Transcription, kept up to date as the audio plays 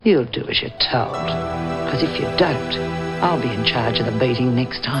You'll do as you're told. Because if you don't, I'll be in charge of the beating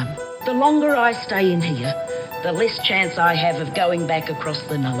next time. The longer I stay in here, the less chance I have of going back across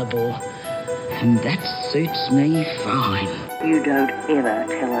the Nullarbor. And that suits me fine. You don't ever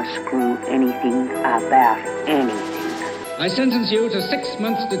tell a screw anything about anything. I sentence you to 6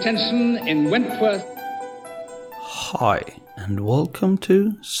 months detention in Wentworth. Hi, and welcome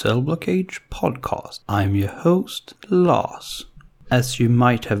to Cell Blockage Podcast. I'm your host, Lars. As you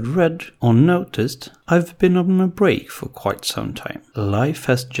might have read or noticed, I've been on a break for quite some time. Life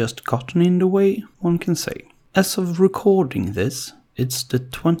has just gotten in the way, one can say. As of recording this, it's the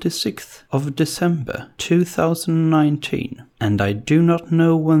 26th of December 2019, and I do not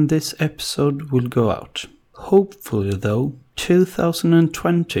know when this episode will go out. Hopefully though,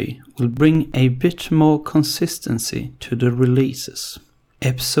 2020 will bring a bit more consistency to the releases.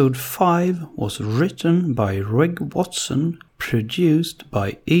 Episode 5 was written by Reg Watson, produced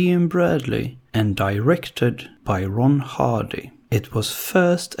by Ian Bradley, and directed by Ron Hardy. It was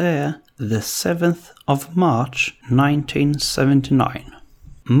first aired the 7th of March 1979.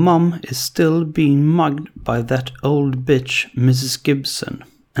 Mum is still being mugged by that old bitch Mrs. Gibson,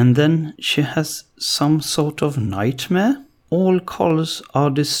 and then she has some sort of nightmare? All colors are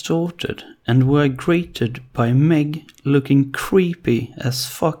distorted, and we're greeted by Meg looking creepy as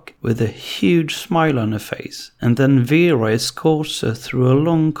fuck with a huge smile on her face, and then Vera escorts her through a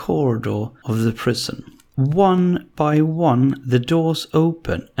long corridor of the prison. One by one the doors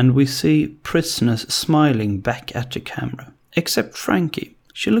open and we see prisoners smiling back at the camera. Except Frankie,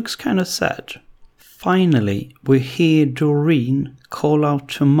 she looks kinda sad. Finally, we hear Doreen call out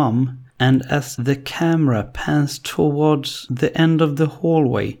to Mum, and as the camera pans towards the end of the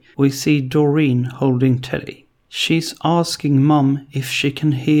hallway, we see Doreen holding Teddy. She's asking Mum if she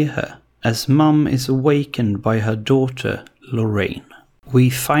can hear her, as Mum is awakened by her daughter, Lorraine. We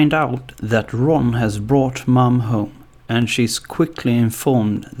find out that Ron has brought Mum home, and she's quickly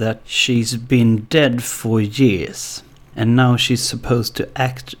informed that she's been dead for years, and now she's supposed to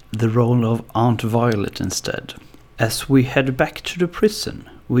act the role of Aunt Violet instead. As we head back to the prison,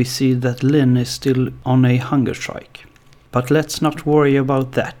 we see that Lynn is still on a hunger strike. But let's not worry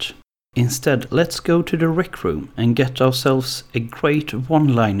about that. Instead, let's go to the rec room and get ourselves a great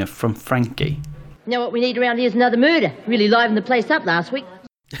one-liner from Frankie. You know what we need around here is another murder. Really livened the place up last week.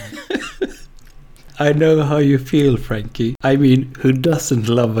 I know how you feel, Frankie. I mean, who doesn't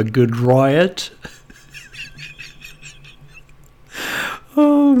love a good riot?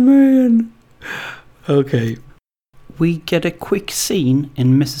 Oh, man. Okay. We get a quick scene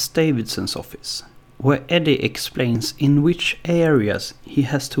in Mrs. Davidson's office, where Eddie explains in which areas he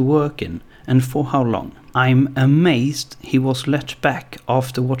has to work in and for how long. I'm amazed he was let back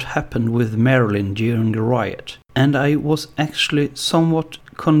after what happened with Marilyn during the riot, and I was actually somewhat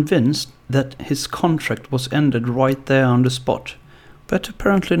convinced that his contract was ended right there on the spot, but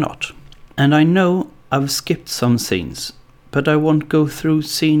apparently not. And I know I've skipped some scenes, but I won't go through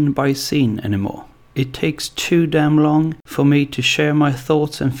scene by scene anymore. It takes too damn long for me to share my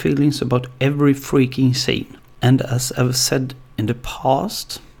thoughts and feelings about every freaking scene. And as I've said in the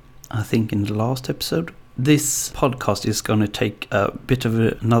past, I think in the last episode, this podcast is going to take a bit of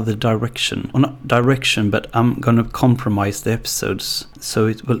another direction. Well, not direction, but I'm going to compromise the episodes so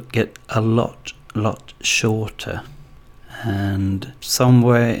it will get a lot shorter. And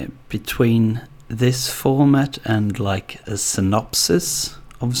somewhere between this format and like a synopsis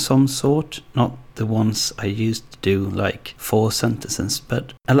of some sort, not the ones I used to do, like 4 sentences,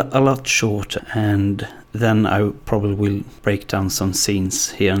 but a lot shorter, and then I probably will break down some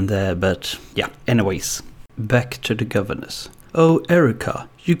scenes here and there, but yeah, anyways, back to the governors. Oh, Erica,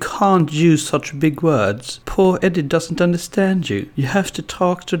 you can't use such big words. Poor Eddie doesn't understand you. You have to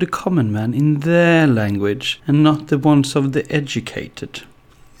talk to the common man in their language, and not the ones of the educated.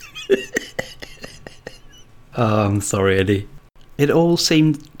 Oh, I'm sorry, Eddie. It all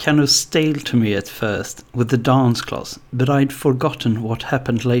seemed kind of stale to me at first with the dance class, but I'd forgotten what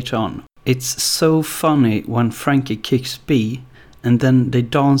happened later on. It's so funny when Frankie kicks B and then they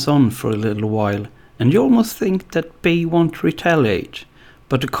dance on for a little while, and you almost think that B won't retaliate,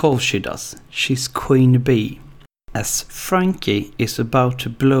 but of course she does. She's Queen B. As Frankie is about to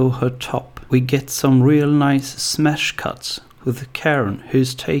blow her top, we get some real nice smash cuts with Karen,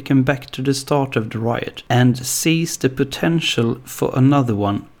 who's taken back to the start of the riot and sees the potential for another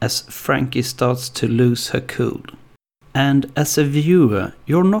one as Frankie starts to lose her cool. And as a viewer,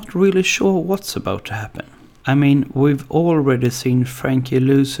 you're not really sure what's about to happen. I mean, we've already seen Frankie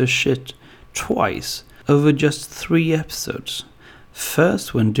lose her shit twice over just 3 episodes,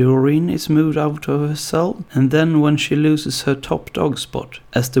 First when Doreen is moved out of her cell, and then when she loses her top dog spot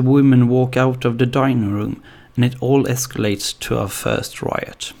as the women walk out of the dining room and it all escalates to our first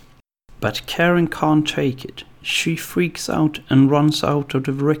riot. But Karen can't take it. She freaks out and runs out of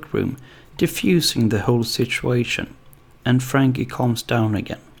the rec room, diffusing the whole situation, and Frankie calms down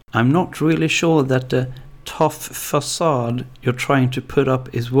again. I'm not really sure that the tough facade you're trying to put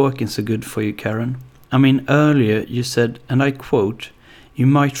up is working so good for you, Karen. I mean, earlier you said, and I quote, "You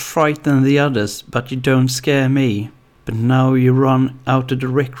might frighten the others, but you don't scare me." But now you run out of the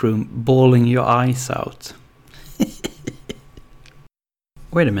rec room bawling your eyes out.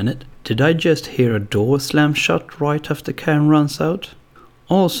 Wait a minute, did I just hear a door slam shut right after Karen runs out?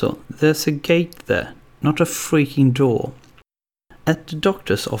 Also, there's a gate there, not a freaking door. At the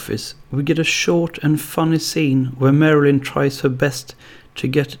doctor's office, we get a short and funny scene where Marilyn tries her best to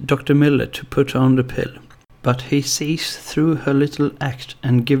get Dr. Miller to put on the pill. But he sees through her little act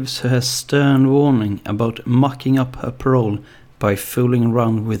and gives her a stern warning about mucking up her parole by fooling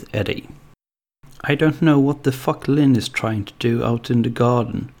around with Eddie. I don't know what the fuck Lynn is trying to do out in the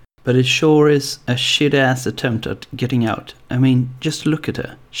garden, but it sure is a shit-ass attempt at getting out. I mean, just look at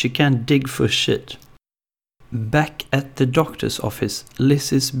her. She can't dig for shit. Back at the doctor's office,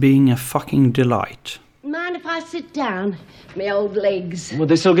 Liz is being a fucking delight. Mind if I sit down? My old legs. Were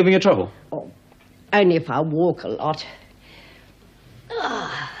they still giving you trouble? Oh, only if I walk a lot.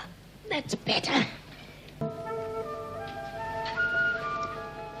 Ah, that's better.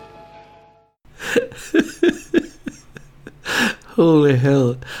 Holy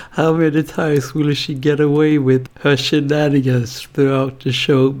hell, how many times will she get away with her shenanigans throughout the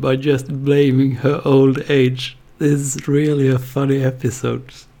show by just blaming her old age? This is really a funny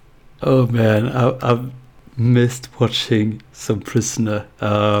episode. Oh man, I've missed watching some Prisoner.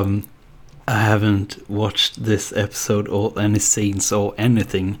 I haven't watched this episode or any scenes or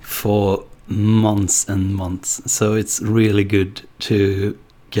anything for months and months, so it's really good to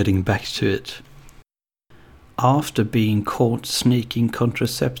getting back to it. After being caught sneaking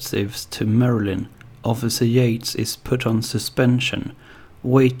contraceptives to Marilyn, Officer Yates is put on suspension,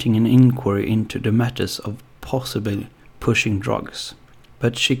 waiting an inquiry into the matters of possibly pushing drugs.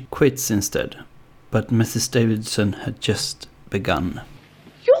 But she quits instead. But Mrs. Davidson had just begun.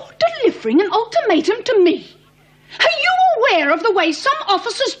 You're delivering an ultimatum to me. Are you aware of the way some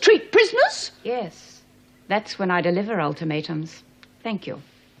officers treat prisoners? Yes, that's when I deliver ultimatums. Thank you.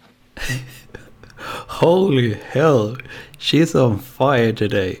 Holy hell, she's on fire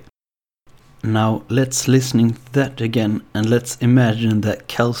today. Now let's listen to that again and let's imagine that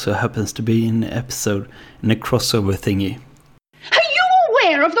Kelso happens to be in the episode in a crossover thingy. Are you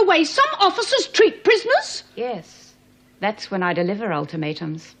aware of the way some officers treat prisoners? Yes, that's when I deliver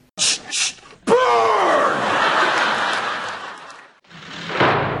ultimatums.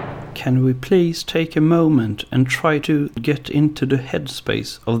 Can we please take a moment and try to get into the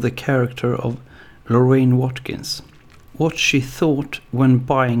headspace of the character of Lorraine Watkins? What she thought when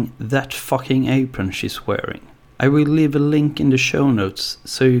buying that fucking apron she's wearing. I will leave a link in the show notes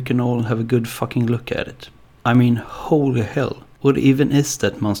so you can all have a good fucking look at it. I mean, holy hell, what even is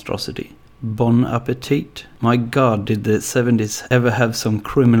that monstrosity? Bon appetit? My god, did the 70s ever have some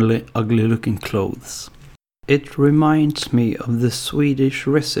criminally ugly looking clothes. It reminds me of the Swedish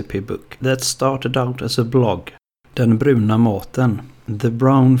recipe book that started out as a blog, Den bruna maten, the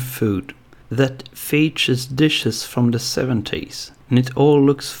brown food, that features dishes from the 70s, and it all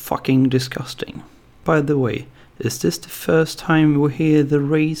looks fucking disgusting. By the way, is this the first time we hear the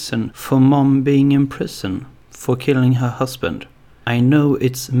reason for Mom being in prison for killing her husband? I know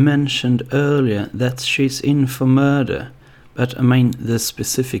it's mentioned earlier that she's in for murder, but I mean the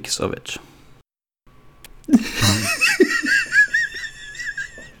specifics of it.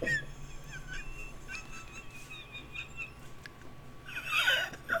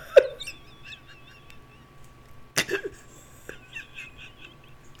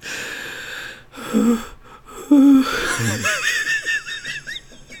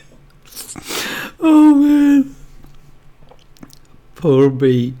 Oh man, poor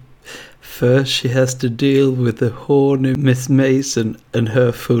Bee. First she has to deal with the horny Miss Mason and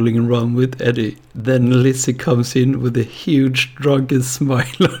her fooling around with Eddie. Then Lizzie comes in with a huge drunken smile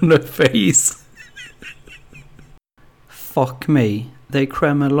on her face. Fuck me, they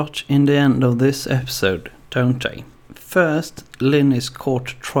cram a lot in the end of this episode, don't they? First, Lynn is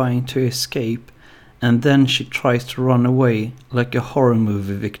caught trying to escape, and then she tries to run away like a horror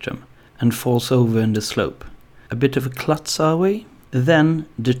movie victim and falls over in the slope. A bit of a klutz, are we? Then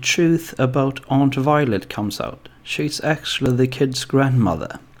the truth about Aunt Violet comes out. She's actually the kid's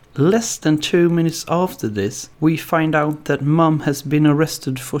grandmother. Less than 2 minutes after this, we find out that Mum has been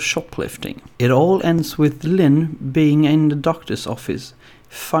arrested for shoplifting. It all ends with Lynn being in the doctor's office,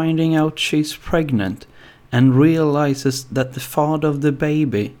 finding out she's pregnant, and realizes that the father of the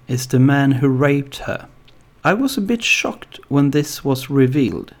baby is the man who raped her. I was a bit shocked when this was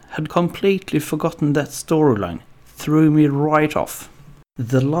revealed, had completely forgotten that storyline, threw me right off.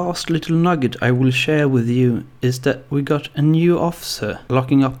 The last little nugget I will share with you is that we got a new officer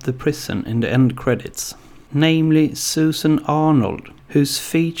locking up the prison in the end credits, namely Susan Arnold, who's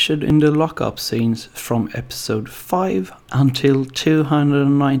featured in the lockup scenes from episode 5 until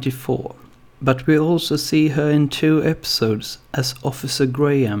 294. But we also see her in 2 episodes as Officer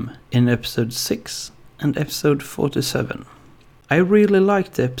Graham in episode 6 and episode 47. I really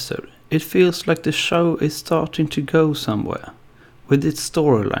liked the episode. It feels like the show is starting to go somewhere with its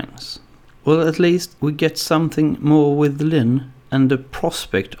storylines. Well, at least we get something more with Lynn and the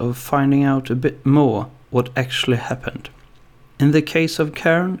prospect of finding out a bit more what actually happened. In the case of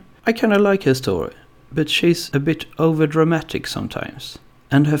Karen, I kinda like her story, but she's a bit overdramatic sometimes,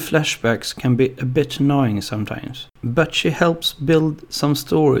 and her flashbacks can be a bit annoying sometimes. But she helps build some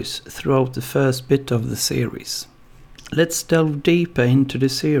stories throughout the first bit of the series. Let's delve deeper into the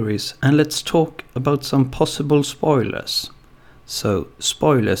series and let's talk about some possible spoilers. So,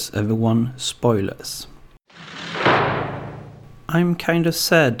 spoilers everyone, spoilers. I'm kind of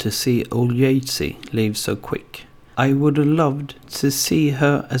sad to see old Yatesy leave so quick. I would have loved to see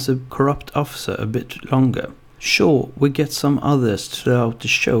her as a corrupt officer a bit longer. Sure, we get some others throughout the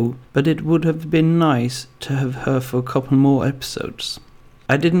show, but it would have been nice to have her for a couple more episodes.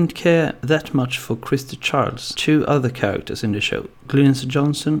 I didn't care that much for Christy Childs, 2 other characters in the show, Glynis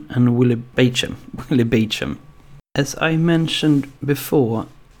Johnson and Willie Beecham. As I mentioned before,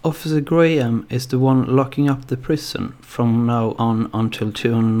 Officer Graham is the one locking up the prison from now on until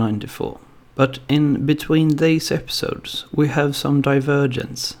 294. But in between these episodes, we have some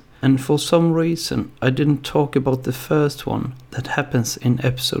divergence. And for some reason, I didn't talk about the first one that happens in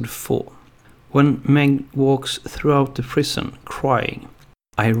episode 4. When Meg walks throughout the prison crying.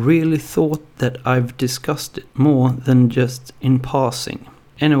 I really thought that I've discussed it more than just in passing.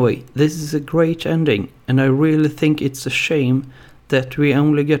 Anyway, this is a great ending, and I really think it's a shame that we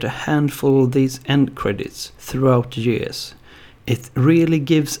only get a handful of these end credits throughout the years. It really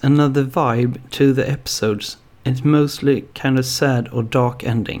gives another vibe to the episodes, and mostly kind of sad or dark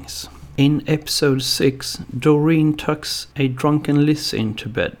endings. In episode 6, Doreen tucks a drunken Lizzie into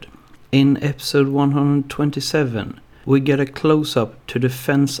bed. In episode 127, we get a close-up to the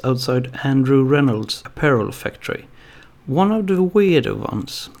fence outside Andrew Reynolds' apparel factory. One of the weirder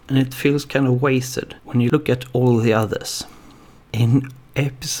ones, and it feels kind of wasted when you look at all the others. In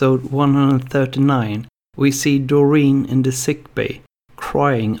episode 139, we see Doreen in the sickbay,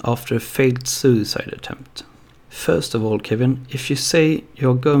 crying after a failed suicide attempt. First of all, Kevin, if you say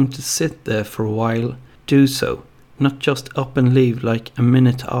you're going to sit there for a while, do so, not just up and leave like a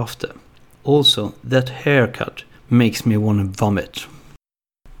minute after. Also, that haircut makes me want to vomit.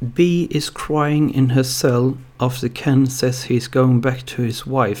 Bea is crying in her cell after Ken says he's going back to his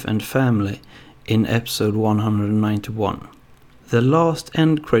wife and family in episode 191. The last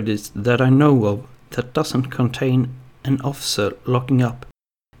end credits that I know of that doesn't contain an officer locking up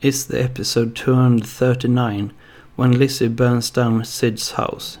is the episode 239 when Lizzie burns down Sid's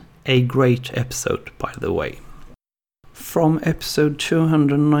house. A great episode, by the way. From episode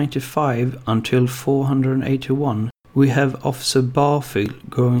 295 until 481, we have Officer Barfield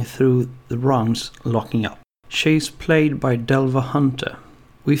going through the rounds locking up. She's played by Delva Hunter.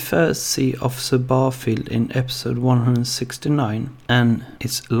 We first see Officer Barfield in episode 169 and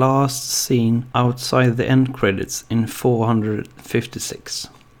its last scene outside the end credits in 456.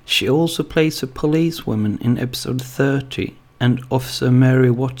 She also plays a policewoman in episode 30 and Officer Mary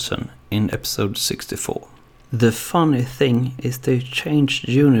Watson in episode 64. The funny thing is they changed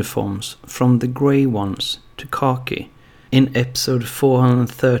uniforms from the grey ones to khaki in episode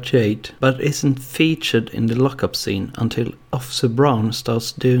 438, but isn't featured in the lockup scene until Officer Brown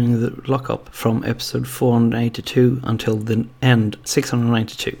starts doing the lockup from episode 482 until the end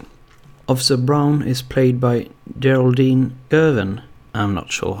 692. Officer Brown is played by Geraldine Gervin. I'm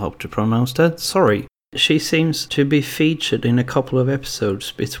not sure how to pronounce that, sorry. She seems to be featured in a couple of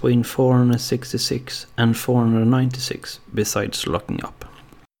episodes between 466 and 496, besides locking up.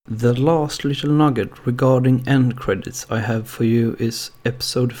 The last little nugget regarding end credits I have for you is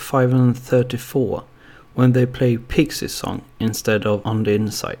episode 534, when they play Pixie's song instead of On the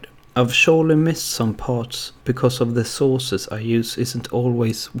Inside. I've surely missed some parts because of the sources I use isn't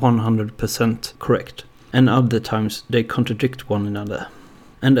always 100% correct, and other times they contradict one another.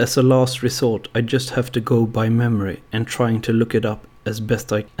 and as a last resort I just have to go by memory and trying to look it up as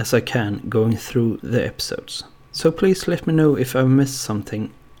best as I can going through the episodes. So please let me know if I've missed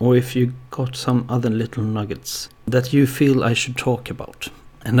something or if you got some other little nuggets that you feel I should talk about.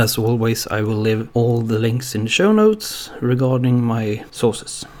 And as always, I will leave all the links in the show notes regarding my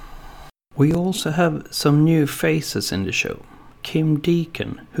sources. We also have some new faces in the show. Kim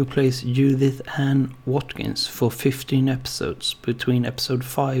Deacon, who plays Judith Ann Watkins for 15 episodes between episode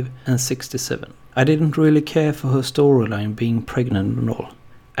 5 and 67. I didn't really care for her storyline being pregnant and all.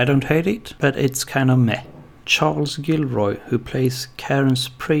 I don't hate it, but it's kind of meh. Charles Gilroy, who plays Karen's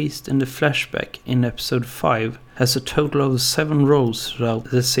priest in the flashback in episode 5, has a total of 7 roles throughout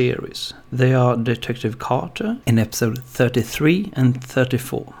the series. They are Detective Carter in episode 33 and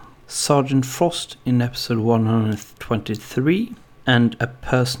 34, Sergeant Frost in episode 123, and a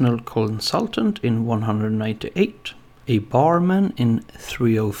personal consultant in 198, a barman in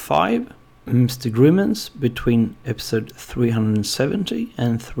 305, Mr. Grimmins between episode 370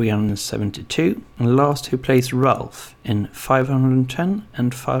 and 372, and last who plays Ralph in 510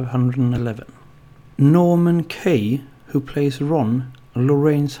 and 511. Norman Kay, who plays Ron,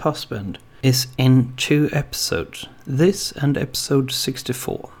 Lorraine's husband, is in 2 episodes, this and episode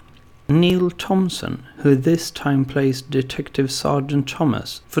 64. Neil Thompson, who this time plays Detective Sergeant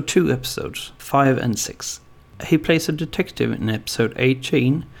Thomas for 2 episodes, 5 and 6. He plays a detective in episode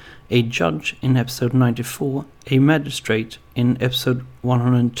 18, a judge in episode 94, a magistrate in episode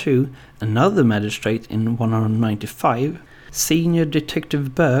 102, another magistrate in 195, Senior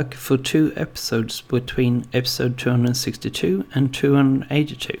Detective Burke for 2 episodes between episode 262 and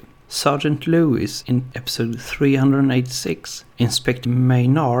 282, Sergeant Lewis in episode 386, Inspector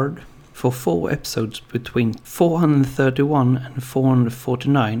Maynard for 4 episodes between 431 and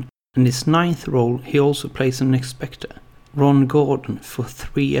 449, in his 9th role he also plays an inspector, Ron Gordon for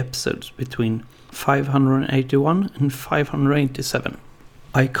 3 episodes between 581 and 587.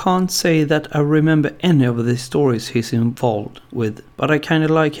 I can't say that I remember any of the stories he's involved with, but I kinda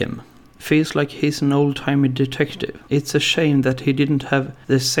like him. Feels like he's an old-timey detective. It's a shame that he didn't have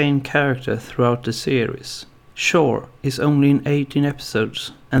the same character throughout the series. Sure, he's only in 18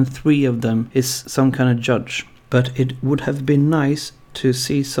 episodes, and 3 of them is some kind of judge, but it would have been nice to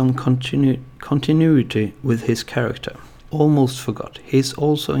see some continuity with his character. Almost forgot, he's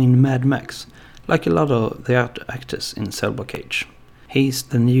also in Mad Max, like a lot of the other actors in Cell Block H. He's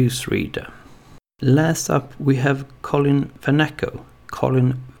the newsreader. Last up we have Colin Vanacco,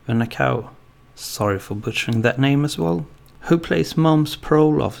 sorry for butchering that name as well, who plays Mom's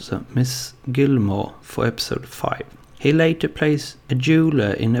parole officer Miss Gilmore for episode 5. He later plays a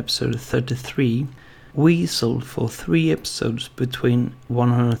jeweler in episode 33, Weasel for 3 episodes between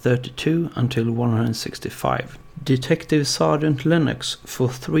 132 until 165. Detective Sergeant Lennox for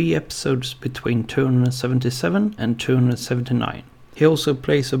 3 episodes between 277 and 279. He also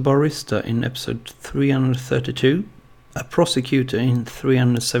plays a barista in episode 332, a prosecutor in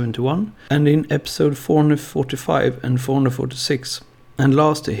 371, and in episode 445 and 446. And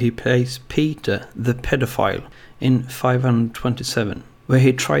lastly he plays Peter the pedophile in 527, where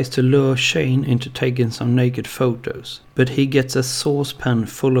he tries to lure Shane into taking some naked photos, but he gets a saucepan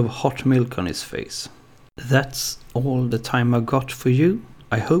full of hot milk on his face. That's all the time I got for you.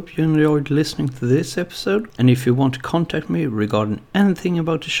 I hope you enjoyed listening to this episode, and if you want to contact me regarding anything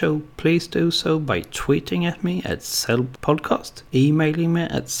about the show, please do so by tweeting at me at cellpodcast, emailing me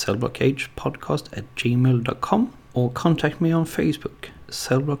at cellblockagepodcast@gmail.com, or contact me on Facebook,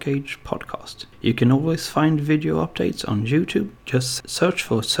 Cellblockage Podcast. You can always find video updates on YouTube, just search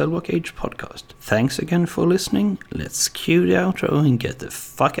for Cellblockage Podcast. Thanks again for listening, let's cue the outro and get the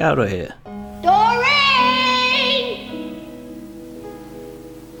fuck out of here. Doreen!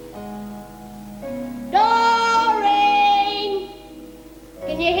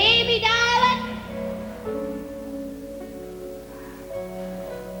 Can you hear me, darling?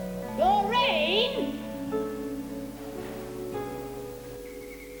 Doreen?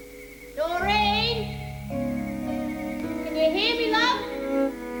 Doreen? Can you hear me, love?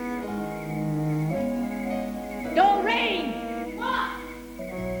 Doreen! What?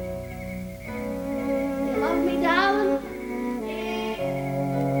 You love me, darling?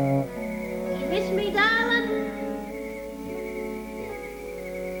 Yeah. You miss me, darling?